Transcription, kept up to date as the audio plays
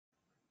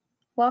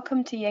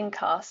Welcome to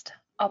Yincast,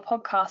 our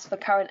podcast for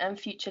current and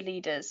future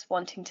leaders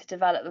wanting to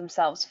develop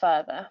themselves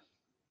further.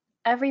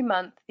 Every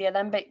month, the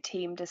Alembic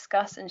team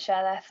discuss and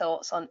share their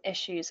thoughts on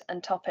issues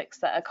and topics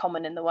that are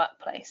common in the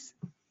workplace.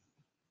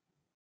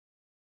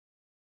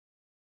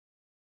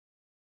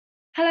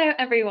 Hello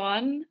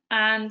everyone,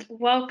 and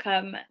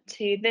welcome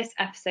to this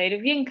episode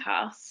of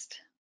Yincast.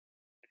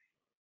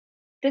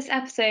 This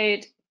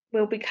episode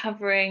will be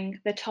covering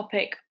the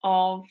topic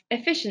of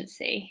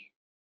efficiency.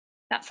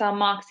 That's our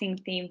marketing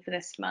theme for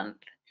this month.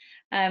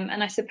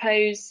 And I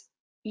suppose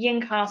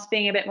Yincast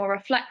being a bit more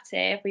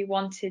reflective, we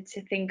wanted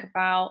to think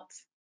about,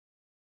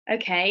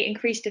 okay,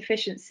 increased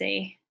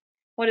efficiency.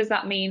 What does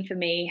that mean for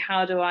me?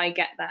 How do I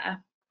get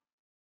there?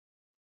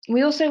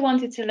 We also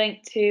wanted to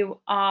link to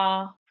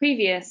our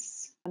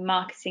previous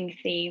marketing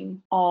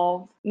theme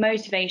of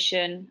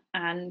motivation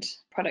and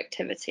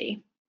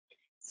productivity.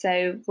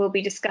 So we'll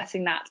be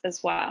discussing that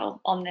as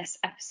well on this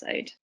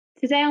episode.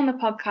 Today on the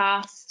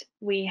podcast,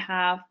 we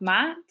have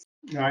Matt.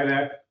 Hi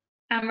there.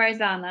 And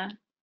Rosanna.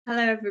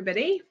 Hello,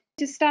 everybody.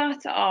 To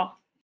start off,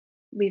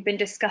 we've been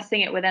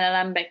discussing it within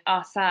Alembic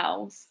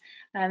ourselves,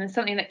 and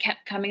something that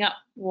kept coming up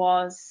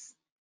was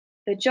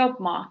the job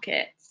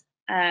market.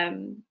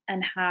 And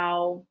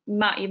how,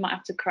 Matt, you might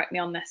have to correct me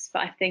on this,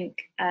 but I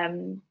think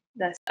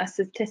there's a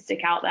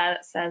statistic out there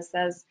that says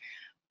there's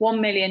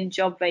 1 million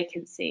job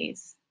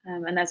vacancies,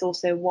 and there's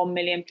also 1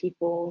 million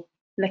people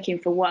looking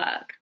for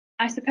work.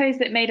 I suppose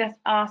that made us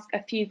ask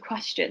a few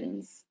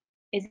questions.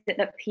 Is it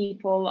that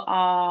people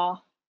are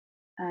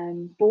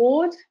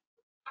bored?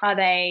 Are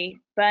they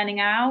burning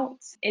out?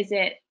 Is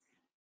it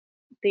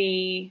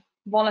the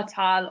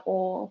volatile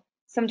or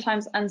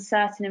sometimes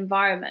uncertain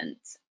environment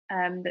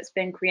that's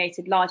been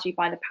created largely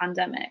by the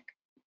pandemic?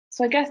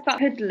 So I guess that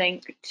could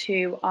link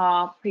to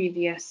our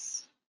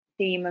previous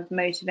theme of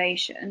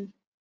motivation,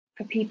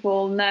 for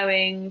people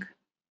knowing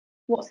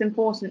what's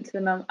important to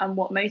them and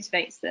what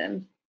motivates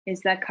them.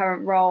 Is their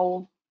current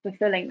role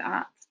fulfilling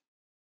that?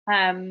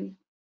 And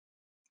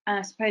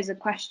I suppose a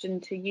question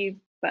to you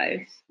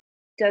both,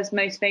 does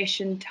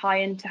motivation tie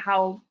into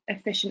how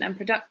efficient and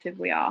productive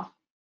we are?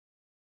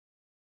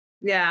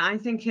 Yeah, I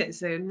think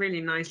it's a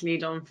really nice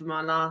lead on from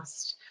our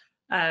last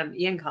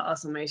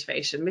Yincast on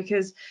motivation,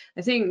 because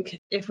I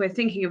think if we're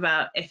thinking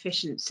about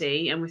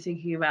efficiency and we're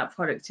thinking about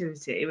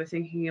productivity, we're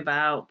thinking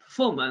about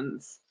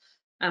performance.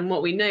 And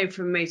what we know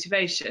from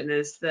motivation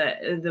is that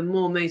the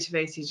more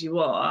motivated you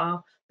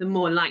are, the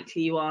more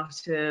likely you are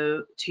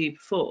to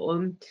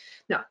perform.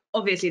 Now,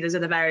 obviously, there's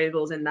other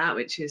variables in that,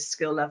 which is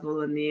skill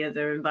level and the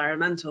other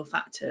environmental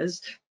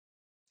factors.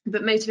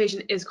 But motivation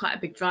is quite a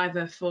big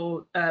driver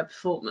for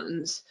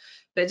performance,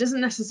 but it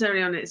doesn't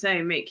necessarily on its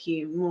own make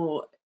you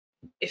more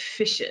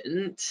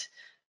efficient.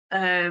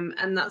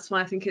 And that's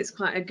why I think it's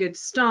quite a good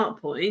start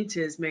point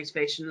is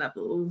motivation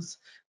levels.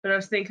 But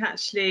I think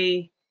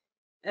actually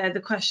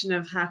the question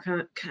of how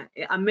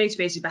I'm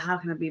motivated, but how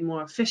can I be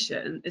more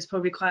efficient is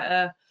probably quite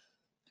a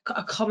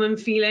common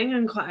feeling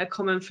and quite a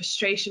common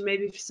frustration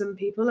maybe for some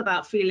people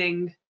about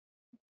feeling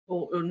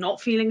or not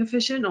feeling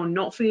efficient or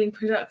not feeling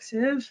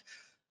productive.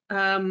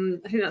 I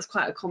think that's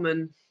quite a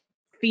common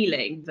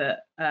feeling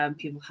that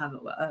people have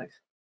at work.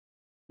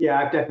 Yeah,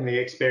 I've definitely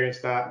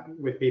experienced that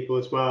with people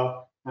as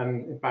well.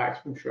 And in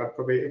fact, I'm sure I've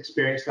probably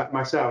experienced that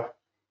myself.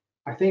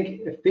 I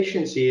think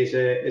efficiency is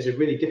a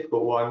really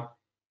difficult one.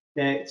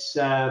 It's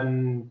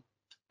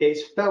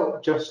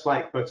felt just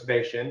like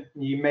motivation.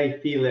 You may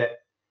feel it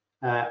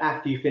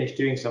after you finish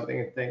doing something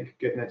and think,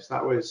 goodness,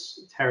 that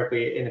was a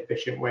terribly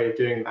inefficient way of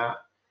doing that.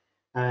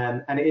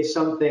 And it is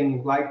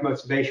something like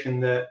motivation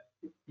that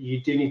you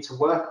do need to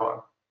work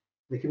on.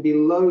 There can be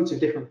loads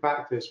of different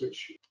factors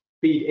which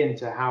feed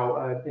into how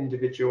an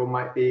individual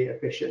might be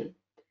efficient.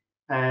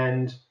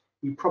 And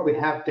you probably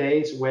have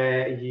days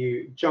where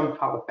you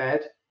jump out of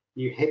bed,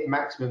 you hit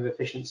maximum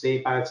efficiency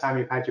by the time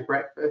you've had your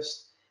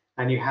breakfast,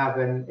 and you have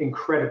an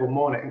incredible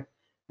morning.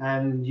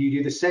 And you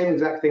do the same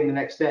exact thing the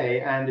next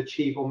day and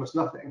achieve almost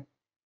nothing.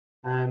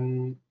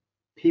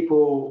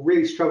 People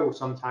really struggle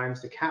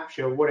sometimes to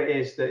capture what it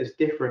is that is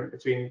different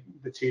between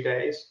the 2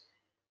 days,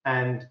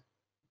 and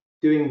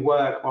doing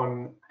work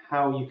on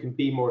how you can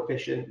be more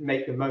efficient,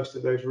 make the most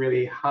of those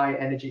really high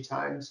energy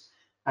times,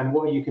 and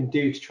what you can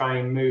do to try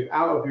and move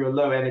out of your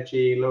low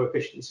energy, low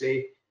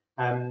efficiency,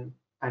 and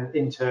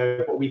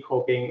into what we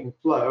call being in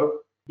flow.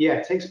 Yeah,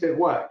 it takes a bit of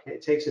work.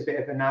 It takes a bit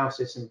of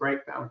analysis and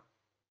breakdown.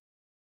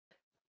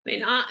 I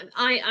mean,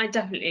 I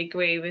definitely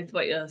agree with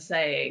what you're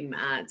saying,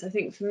 Matt. I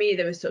think for me,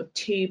 there are sort of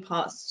two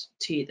parts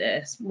to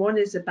this. One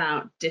is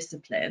about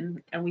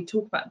discipline, and we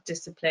talk about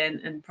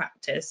discipline and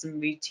practice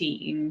and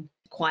routine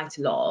quite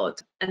a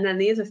lot. And then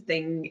the other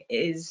thing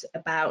is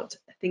about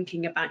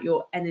thinking about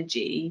your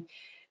energy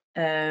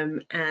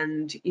and,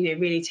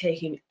 really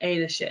taking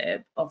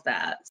ownership of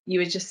that. You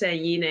were just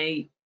saying,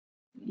 you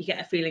get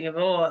a feeling of,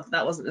 oh,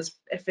 that wasn't as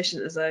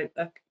efficient as I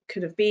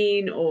could have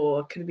been,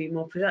 or could have been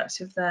more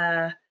productive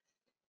there.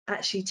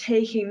 Actually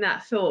taking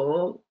that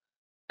thought,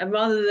 and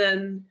rather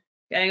than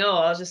going, oh,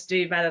 I'll just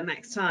do better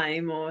next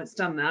time, or it's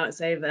done now,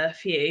 it's over,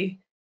 phew,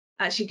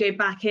 actually go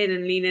back in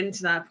and lean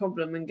into that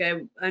problem and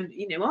go and,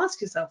 you know,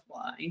 ask yourself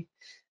why,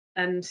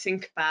 and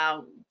think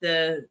about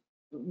the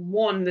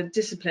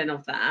discipline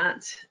of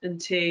that, and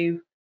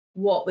two,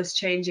 what was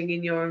changing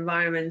in your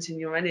environment and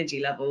your energy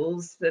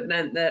levels that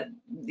meant that,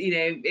 you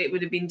know, it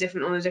would have been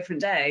different on a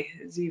different day,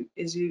 as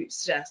you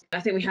suggest. I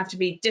think we have to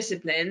be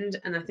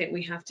disciplined, and I think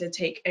we have to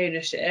take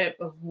ownership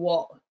of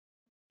what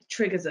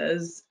triggers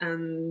us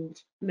and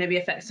maybe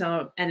affects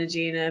our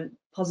energy in a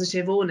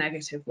positive or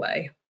negative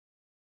way.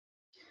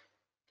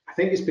 I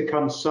think it's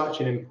become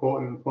such an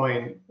important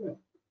point,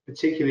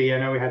 particularly, I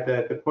know we had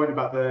the point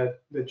about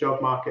the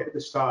job market at the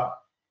start,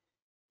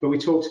 but we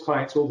talk to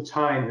clients all the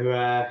time who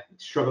are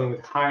struggling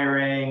with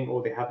hiring,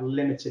 or they have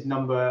limited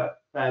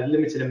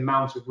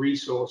amount of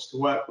resource to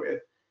work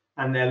with,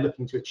 and they're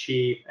looking to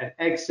achieve an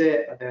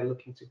exit, or they're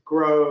looking to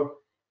grow,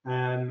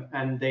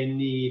 and they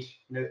need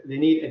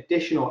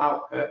additional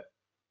output,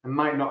 and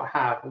might not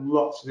have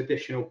lots of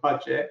additional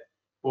budget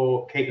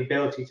or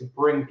capability to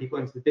bring people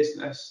into the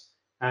business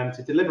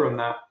to deliver on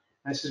that.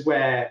 And this is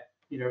where,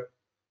 you know,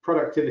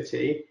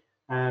 productivity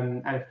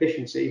and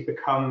efficiency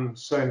become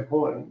so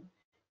important.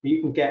 You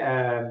can get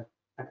a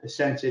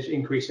percentage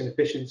increase in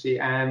efficiency,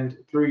 and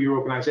through your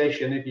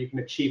organization, if you can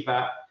achieve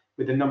that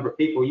with a number of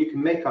people, you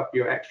can make up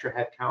your extra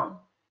headcount.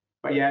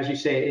 But yeah, as you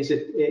say, it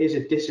is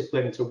a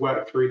discipline to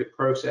work through the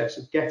process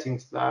of getting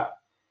to that,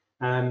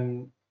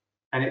 and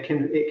it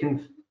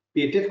can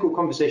be a difficult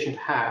conversation to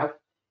have.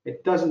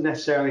 It doesn't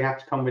necessarily have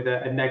to come with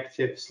a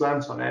negative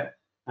slant on it.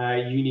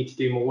 You need to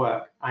do more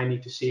work. I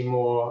need to see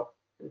more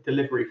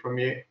delivery from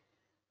you.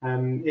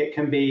 It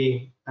can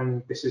be,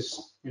 and this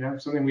is, you know,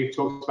 something we've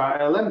talked about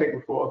at Alembic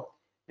before,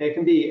 it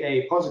can be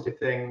a positive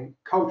thing.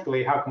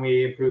 Culturally, how can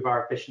we improve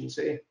our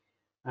efficiency?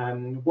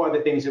 What are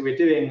the things that we're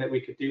doing that we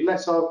could do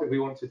less of if we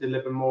want to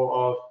deliver more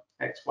of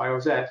X, Y,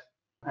 or Z?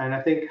 And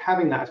I think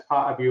having that as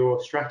part of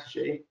your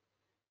strategy,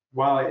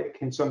 while it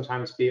can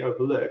sometimes be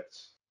overlooked,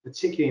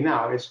 particularly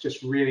now, it's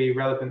just really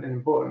relevant and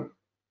important.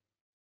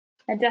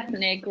 I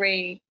definitely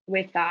agree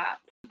with that.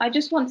 I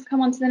just want to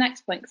come on to the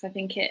next point, because I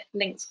think it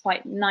links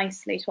quite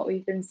nicely to what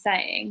we've been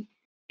saying,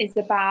 is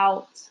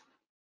about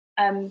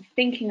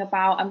thinking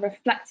about and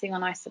reflecting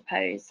on, I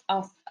suppose,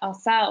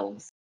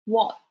 ourselves,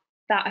 what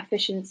that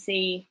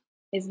efficiency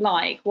is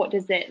like. What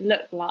does it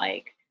look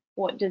like?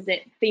 What does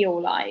it feel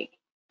like?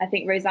 I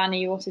think, Rosanna,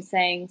 you're also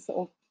saying sort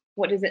of,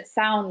 what does it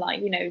sound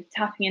like? You know,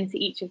 tapping into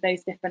each of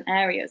those different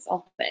areas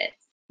of it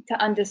to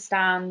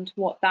understand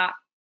what that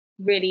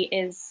really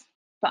is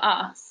for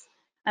us.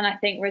 And I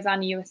think,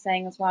 Rosanna, you were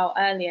saying as well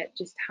earlier,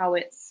 just how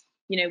it's,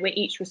 you know, we're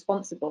each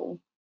responsible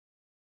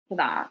for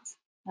that.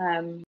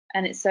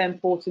 And it's so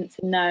important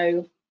to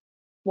know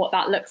what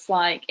that looks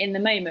like in the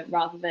moment,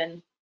 rather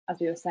than, as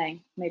we were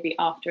saying, maybe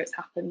after it's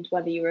happened,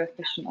 whether you were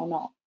efficient or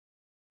not.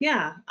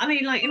 Yeah, I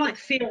mean, like, it might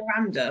feel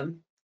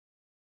random,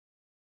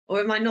 or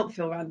it might not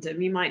feel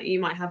random. You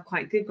might have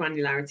quite good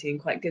granularity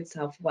and quite good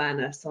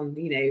self-awareness on,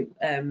 you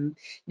know,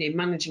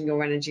 managing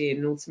your energy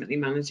and ultimately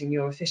managing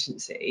your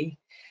efficiency.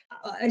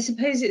 I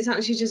suppose it's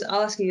actually just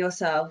asking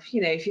yourself,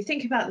 you know, if you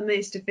think about the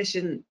most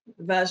efficient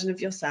version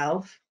of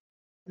yourself,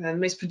 the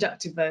most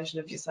productive version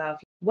of yourself,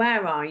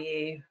 where are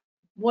you?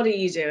 What are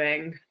you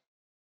doing?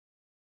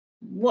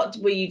 What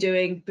were you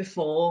doing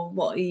before?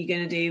 What are you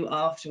going to do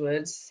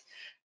afterwards?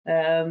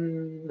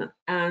 It's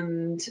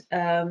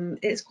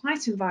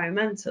quite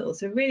environmental.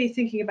 So really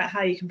thinking about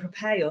how you can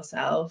prepare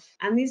yourself.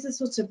 And these are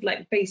sort of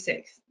like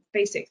basic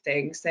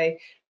things. So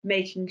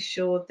making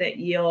sure that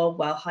you're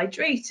well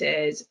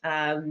hydrated.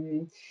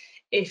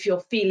 If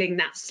you're feeling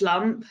that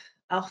slump,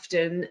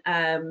 often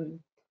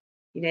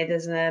you know,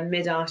 there's a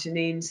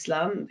mid-afternoon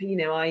slump, you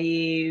know,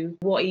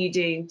 what are you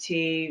doing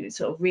to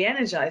sort of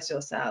re-energize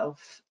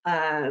yourself?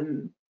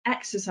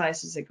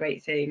 Exercise is a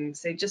great thing.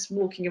 So just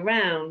walking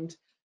around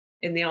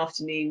in the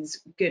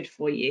afternoon's good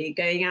for you.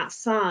 Going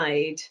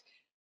outside,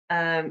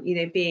 you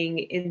know, being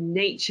in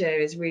nature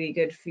is really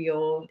good for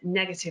your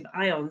negative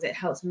ions. It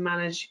helps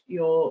manage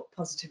your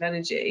positive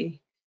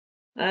energy.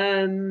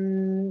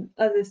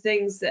 Other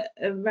things that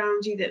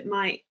around you that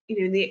might, you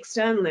know, in the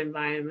external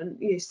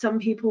environment, you know, some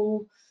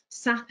people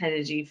sap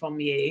energy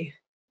from you.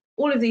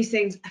 All of these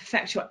things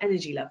affect your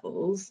energy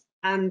levels,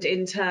 and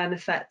in turn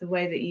affect the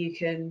way that you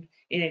can,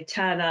 you know,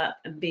 turn up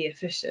and be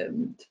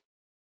efficient.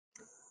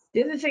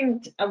 The other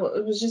thing I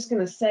was just going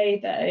to say,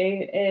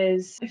 though,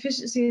 is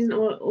efficiency isn't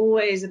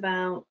always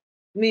about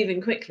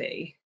moving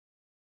quickly.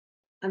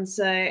 And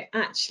so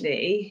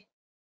actually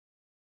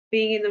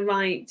being in the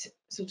right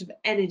sort of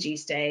energy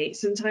state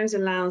sometimes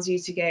allows you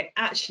to go,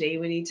 actually,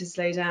 we need to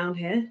slow down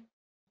here.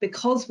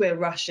 Because we're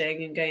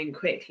rushing and going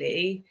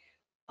quickly,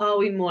 are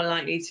we more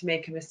likely to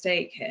make a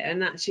mistake here?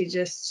 And actually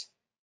just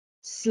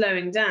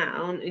slowing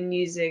down and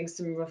using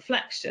some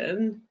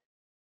reflection,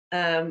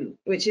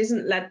 which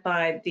isn't led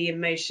by the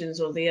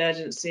emotions or the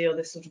urgency or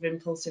the sort of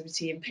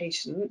impulsivity and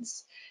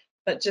patience,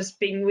 but just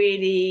being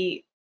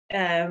really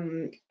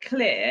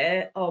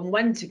clear on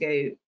when to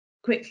go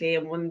quickly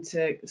and when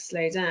to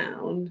slow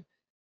down.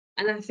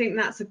 And I think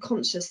that's a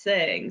conscious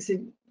thing. So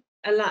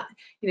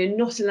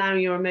not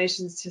allowing your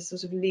emotions to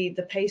sort of lead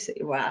the pace that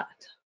you're at.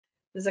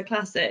 There's a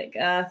classic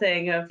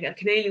thing of, I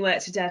can only work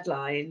to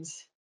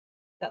deadlines.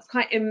 That's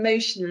quite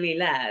emotionally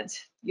led.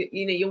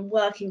 You're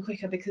working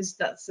quicker because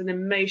that's an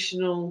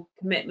emotional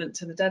commitment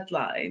to the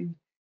deadline.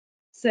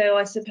 So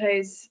I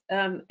suppose,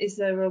 is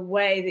there a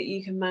way that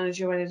you can manage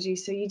your energy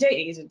so you don't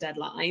need a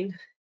deadline,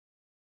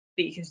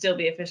 but you can still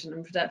be efficient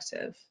and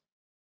productive?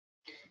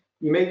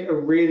 You make a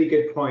really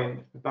good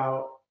point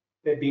about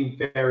it being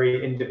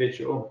very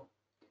individual.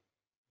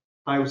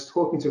 I was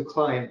talking to a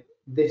client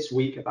this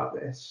week about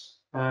this,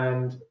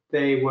 and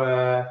we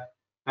were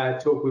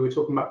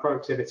talking about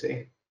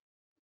productivity.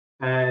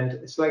 And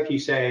it's like you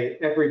say,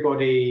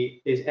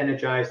 everybody is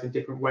energized in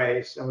different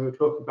ways. And we were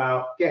talking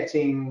about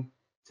getting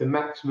to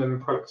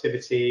maximum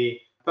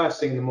productivity first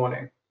thing in the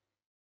morning.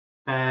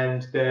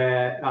 And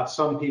there are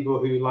some people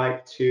who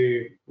like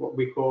to, what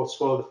we call,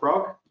 swallow the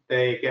frog.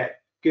 They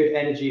get good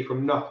energy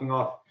from knocking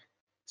off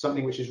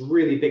something which is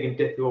really big and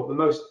difficult, the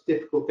most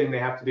difficult thing they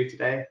have to do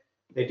today.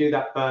 They do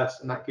that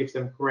first, and that gives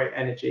them great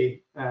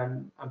energy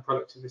and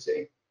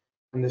productivity.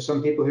 And there's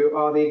some people who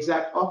are the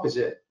exact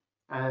opposite,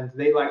 and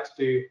they like to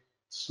do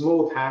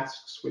small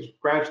tasks which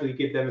gradually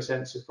give them a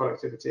sense of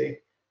productivity,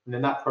 and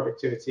then that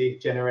productivity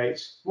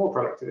generates more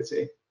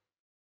productivity.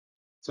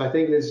 So I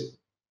think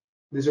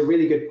there's a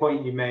really good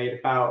point you made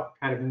about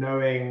kind of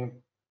knowing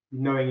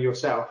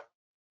yourself,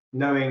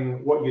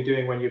 knowing what you're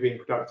doing when you're being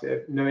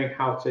productive, knowing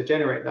how to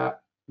generate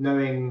that,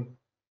 knowing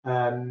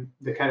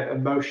the kind of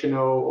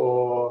emotional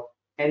or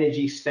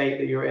energy state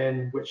that you're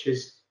in, which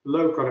is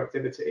low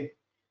productivity.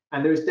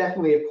 And there is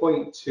definitely a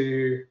point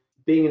to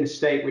being in a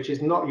state which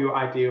is not your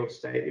ideal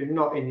state. You're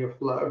not in your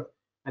flow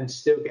and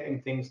still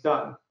getting things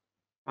done.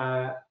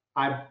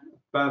 I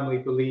firmly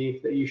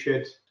believe that you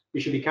should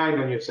be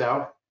kind on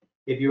yourself.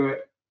 If you're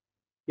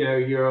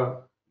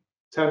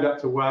turned up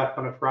to work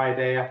on a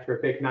Friday after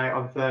a big night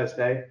on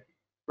Thursday,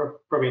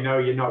 probably know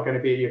you're not going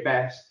to be at your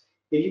best.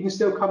 If you can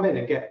still come in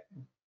and get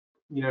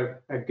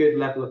a good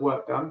level of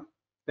work done,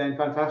 then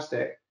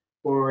fantastic.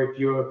 Or if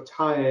you're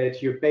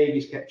tired, your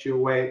baby's kept you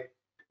awake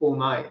all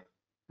night,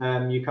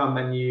 you come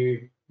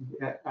and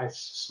I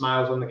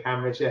smiles on the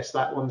cameras, yes,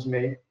 that one's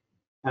me.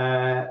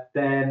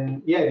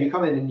 Then yeah, if you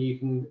come in and you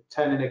can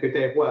turn in a good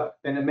day of work,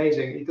 then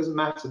amazing. It doesn't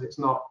matter that it's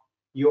not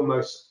your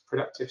most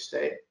productive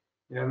state.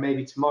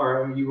 Maybe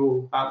tomorrow you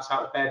will bounce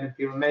out of bed and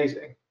feel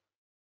amazing.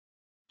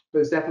 But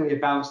there's definitely a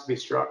balance to be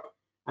struck,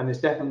 and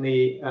there's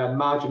definitely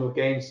marginal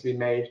gains to be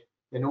made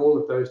in all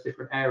of those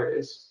different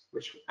areas,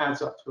 which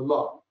adds up to a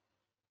lot.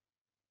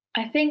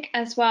 I think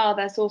as well,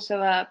 there's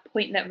also a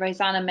point that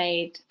Rosanna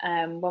made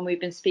when we've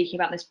been speaking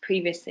about this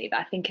previously that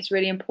I think is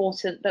really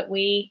important that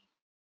we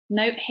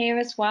note here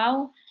as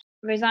well.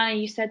 Rosanna,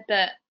 you said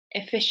that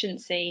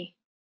efficiency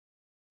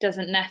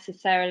doesn't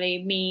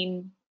necessarily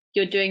mean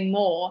you're doing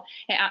more.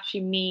 It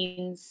actually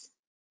means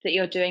that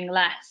you're doing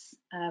less,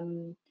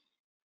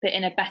 but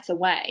in a better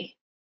way.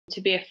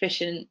 To be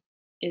efficient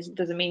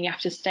doesn't mean you have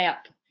to stay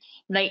up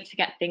late to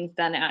get things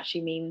done. It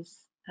actually means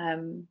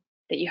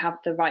that you have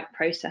the right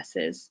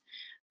processes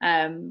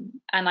and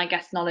I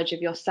guess knowledge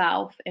of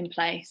yourself in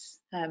place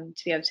to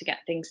be able to get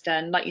things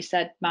done. Like you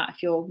said, Matt,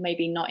 if you're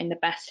maybe not in the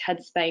best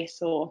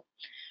headspace or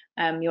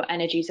your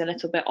energy's a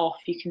little bit off,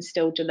 you can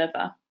still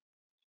deliver.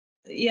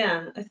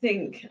 Yeah, I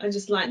think I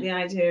just like the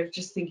idea of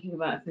just thinking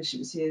about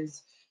efficiency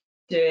as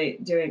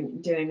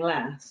doing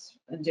less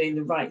and doing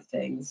the right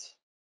things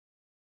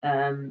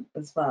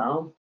as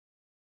well.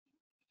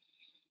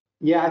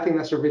 Yeah, I think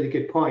that's a really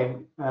good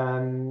point.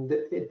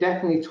 It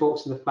definitely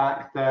talks to the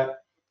fact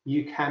that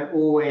you can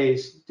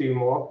always do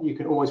more, you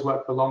can always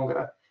work for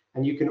longer,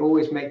 and you can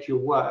always make your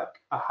work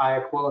a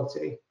higher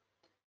quality.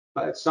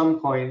 But at some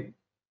point,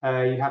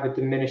 you have a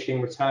diminishing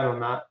return on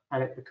that,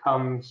 and it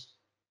becomes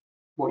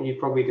what you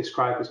probably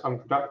describe as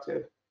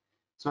unproductive.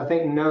 So I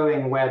think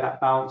knowing where that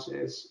balance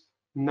is,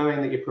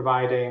 knowing that you're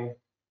providing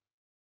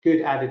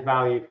good added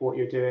value for what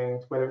you're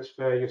doing, whether it's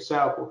for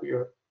yourself or for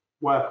your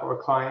work or a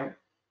client,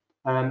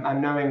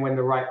 and knowing when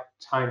the right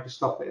time to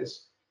stop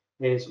is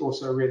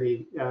also a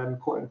really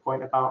important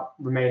point about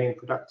remaining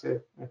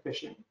productive and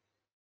efficient.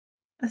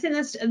 I think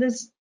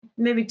there's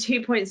maybe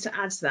 2 points to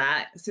add to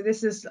that. So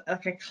this is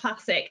like a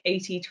classic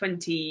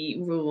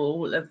 80-20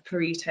 rule of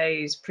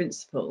Pareto's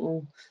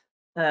principle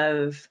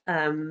of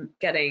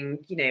getting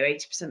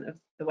 80% of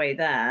the way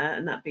there,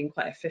 and that being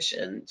quite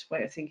efficient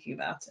way of thinking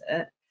about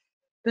it.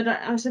 But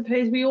I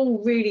suppose we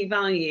all really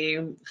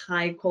value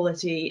high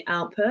quality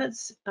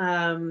outputs,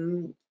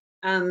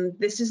 and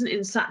this isn't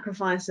in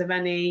sacrifice of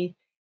any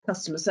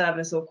customer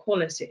service or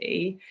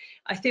quality.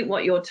 I think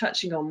what you're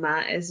touching on,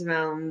 Matt, is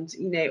around,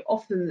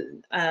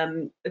 often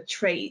a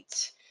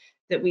trait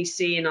that we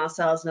see in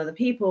ourselves and other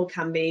people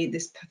can be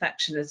this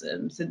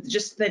perfectionism. So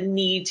just the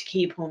need to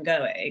keep on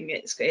going.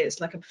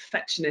 It's like a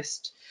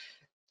perfectionist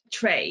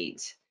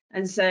trait.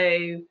 And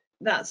so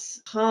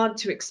that's hard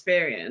to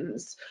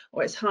experience,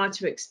 or it's hard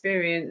to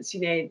experience,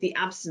 the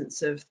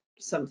absence of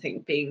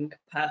something being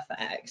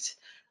perfect.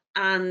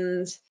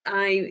 And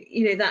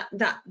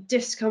that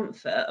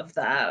discomfort of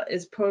that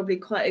is probably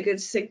quite a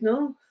good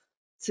signal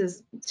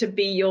to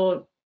be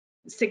your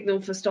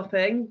signal for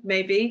stopping,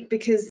 maybe,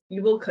 because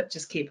you will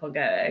just keep on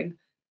going.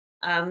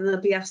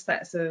 There'll be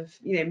aspects of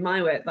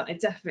my work that I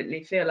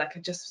definitely feel like I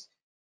just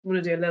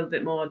want to do a little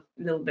bit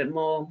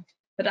more,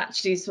 but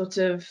actually sort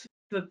of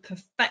for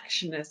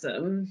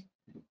perfectionism,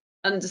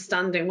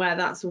 understanding where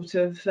that sort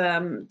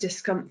of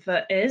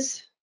discomfort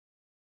is,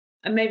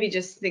 and maybe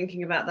just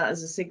thinking about that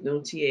as a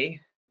signal to you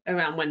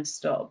around when to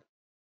stop.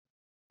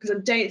 Because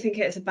I don't think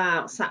it's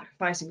about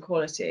sacrificing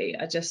quality.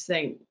 I just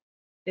think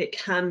it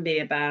can be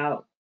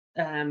about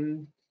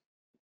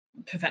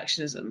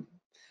perfectionism.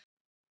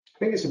 I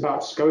think it's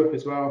about scope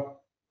as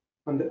well,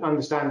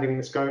 understanding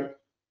the scope.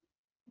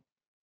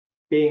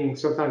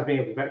 Sometimes being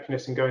a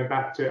perfectionist and going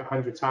back to it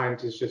 100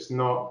 times is just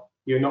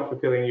you're not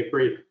fulfilling your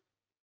brief.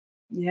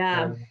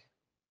 Yeah.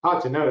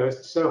 Hard to know.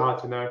 It's so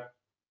hard to know.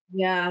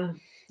 Yeah,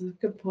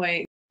 good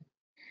point.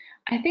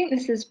 I think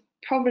this is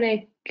probably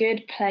a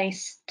good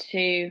place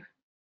to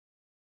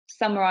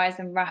summarize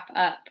and wrap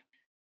up.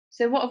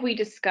 So what have we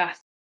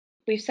discussed?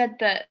 We've said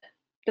that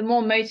the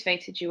more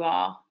motivated you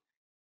are,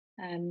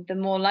 the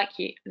more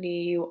likely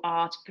you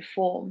are to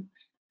perform,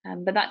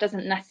 but that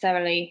doesn't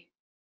necessarily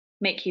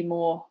make you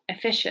more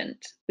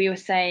efficient. We were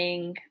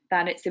saying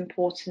that it's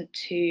important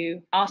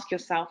to ask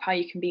yourself how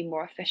you can be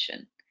more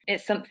efficient.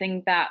 It's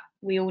something that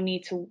we all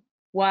need to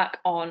work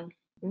on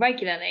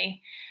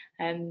regularly,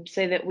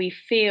 so that we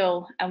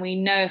feel and we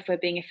know if we're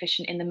being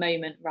efficient in the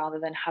moment, rather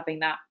than having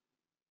that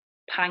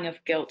pang of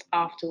guilt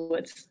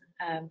afterwards,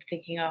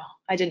 thinking, oh,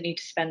 I didn't need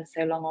to spend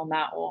so long on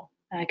that, or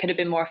I could have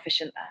been more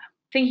efficient there.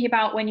 Thinking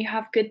about when you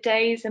have good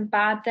days and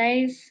bad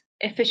days,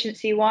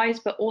 efficiency wise,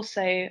 but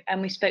also,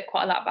 and we spoke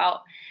quite a lot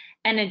about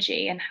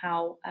energy and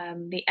how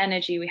the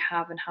energy we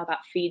have and how that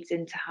feeds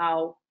into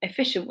how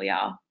efficient we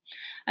are.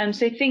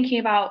 So thinking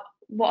about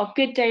what a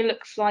good day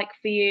looks like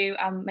for you,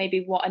 and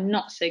maybe what a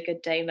not so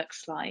good day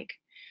looks like,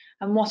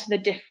 and what are the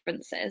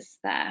differences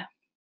there,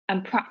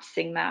 and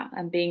practicing that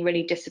and being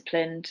really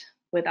disciplined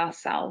with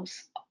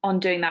ourselves on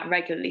doing that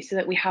regularly, so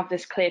that we have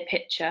this clearer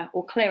picture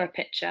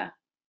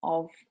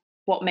of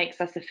what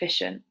makes us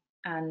efficient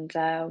and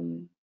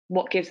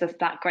what gives us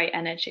that great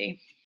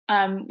energy.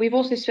 We've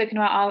also spoken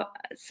about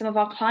some of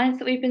our clients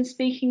that we've been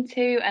speaking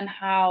to, and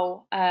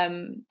how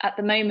at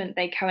the moment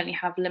they currently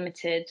have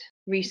limited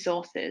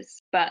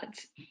resources, but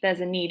there's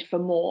a need for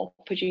more,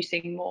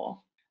 producing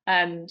more.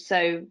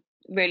 So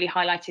really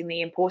highlighting the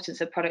importance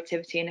of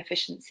productivity and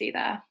efficiency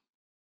there.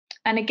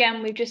 And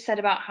again, we've just said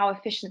about how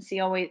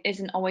efficiency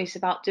isn't always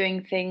about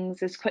doing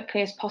things as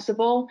quickly as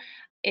possible.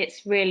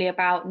 It's really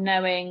about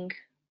knowing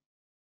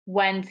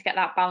when to get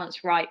that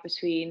balance right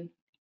between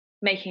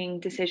making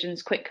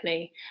decisions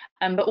quickly,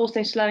 but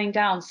also slowing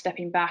down,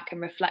 stepping back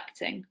and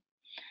reflecting.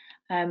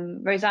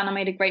 Rosanna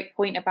made a great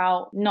point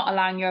about not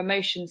allowing your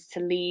emotions to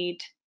lead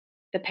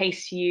the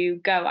pace you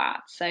go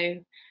at. So,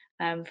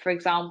 for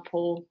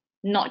example,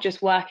 not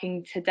just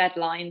working to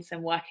deadlines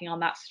and working on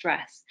that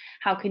stress.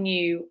 How can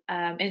you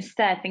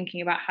instead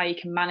thinking about how you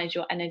can manage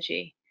your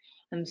energy,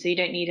 so you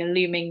don't need a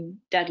looming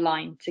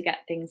deadline to get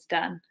things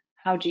done?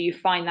 How do you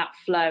find that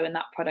flow and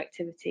that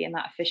productivity and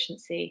that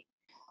efficiency?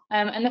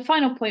 And the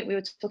final point we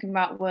were talking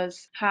about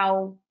was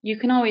how you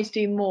can always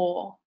do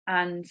more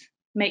and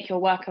make your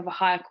work of a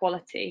higher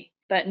quality,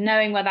 but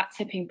knowing where that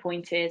tipping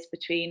point is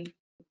between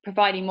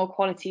providing more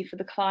quality for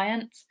the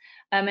client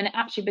and it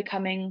actually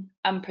becoming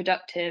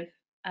unproductive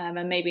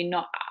and maybe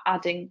not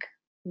adding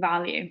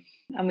value.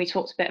 And we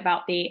talked a bit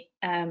about the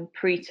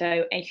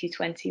Pareto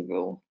 80-20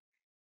 rule,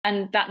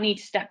 and that need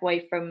to step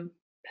away from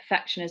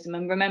perfectionism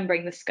and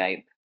remembering the scope.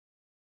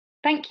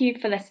 Thank you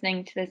for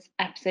listening to this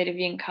episode of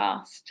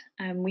Yincast.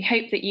 We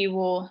hope that you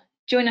will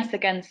join us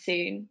again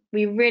soon.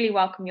 We really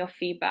welcome your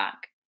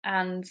feedback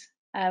and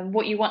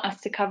what you want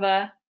us to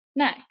cover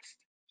next.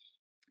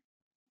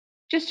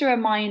 Just a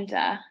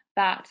reminder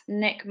that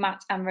Nick,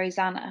 Matt and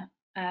Rosanna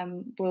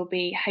will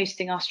be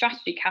hosting our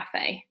Strategy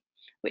Cafe,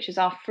 which is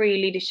our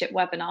free leadership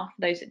webinar for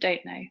those that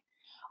don't know,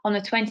 on the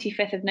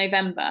 25th of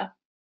November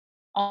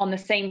on the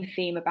same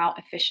theme about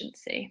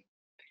efficiency.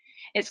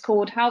 It's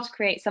called How to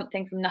Create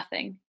Something from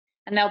Nothing,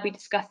 and they'll be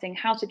discussing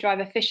how to drive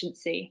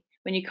efficiency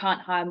when you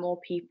can't hire more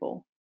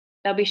people.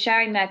 They'll be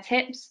sharing their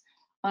tips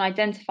on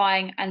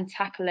identifying and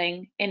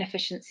tackling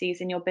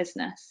inefficiencies in your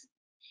business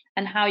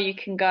and how you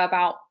can go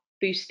about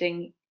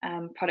boosting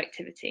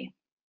productivity.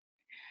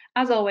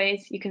 As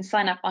always, you can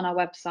sign up on our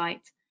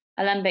website,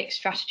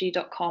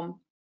 alembicstrategy.com,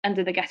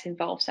 under the Get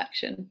Involved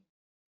section.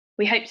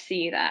 We hope to see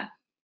you there.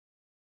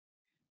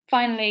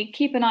 Finally,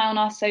 keep an eye on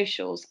our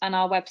socials and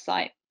our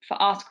website for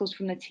articles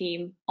from the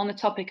team on the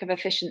topic of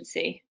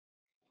efficiency,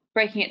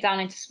 breaking it down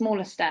into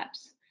smaller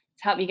steps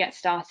to help you get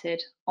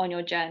started on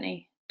your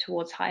journey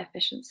towards high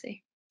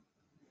efficiency.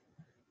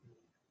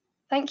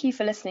 Thank you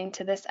for listening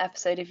to this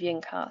episode of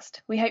Yincast.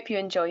 We hope you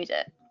enjoyed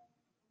it.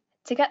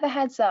 To get the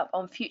heads up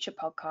on future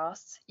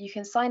podcasts, you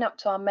can sign up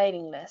to our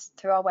mailing list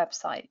through our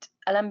website,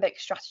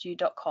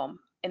 alembicstrategy.com,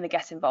 in the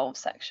Get Involved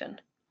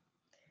section.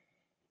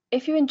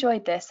 If you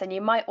enjoyed this, then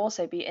you might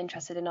also be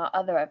interested in our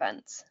other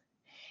events.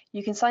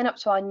 You can sign up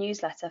to our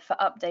newsletter for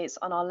updates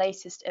on our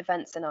latest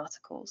events and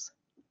articles.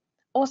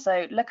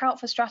 Also, look out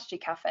for Strategy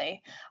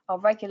Cafe, our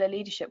regular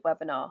leadership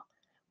webinar,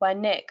 where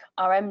Nick,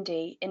 our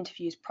MD,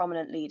 interviews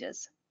prominent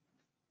leaders.